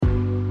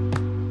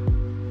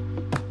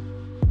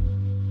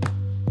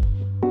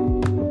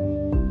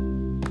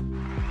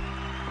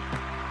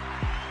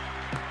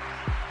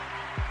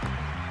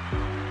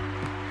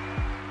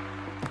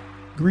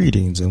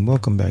Greetings and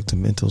welcome back to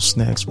Mental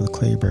Snacks with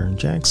Claiborne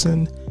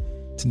Jackson.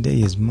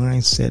 Today is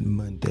Mindset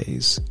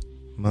Mondays.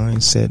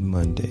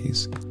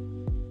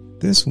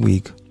 This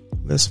week,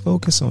 let's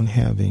focus on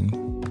having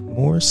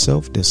more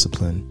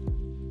self-discipline,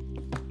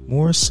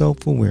 more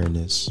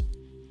self-awareness,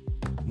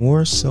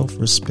 more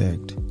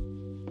self-respect,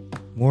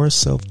 more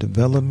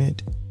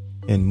self-development,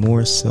 and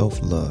more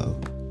self-love.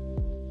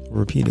 I'll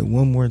repeat it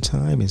one more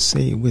time and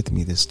say it with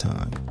me this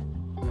time.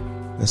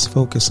 Let's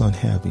focus on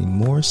having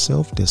more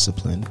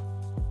self-discipline,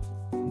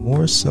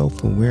 more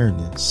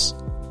self-awareness,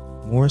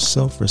 more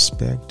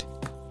self-respect,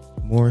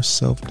 more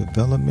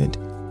self-development,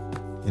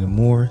 and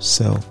more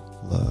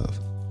self-love.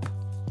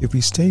 If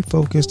we stay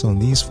focused on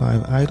these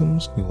 5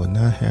 items, we will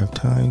not have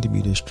time to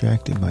be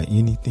distracted by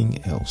anything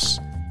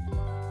else.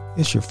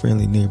 It's your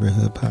friendly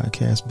neighborhood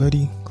podcast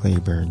buddy,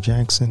 Claiborne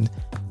Jackson.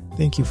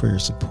 Thank you for your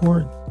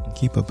support and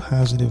keep a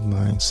positive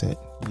mindset.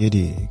 You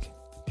dig.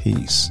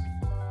 Peace.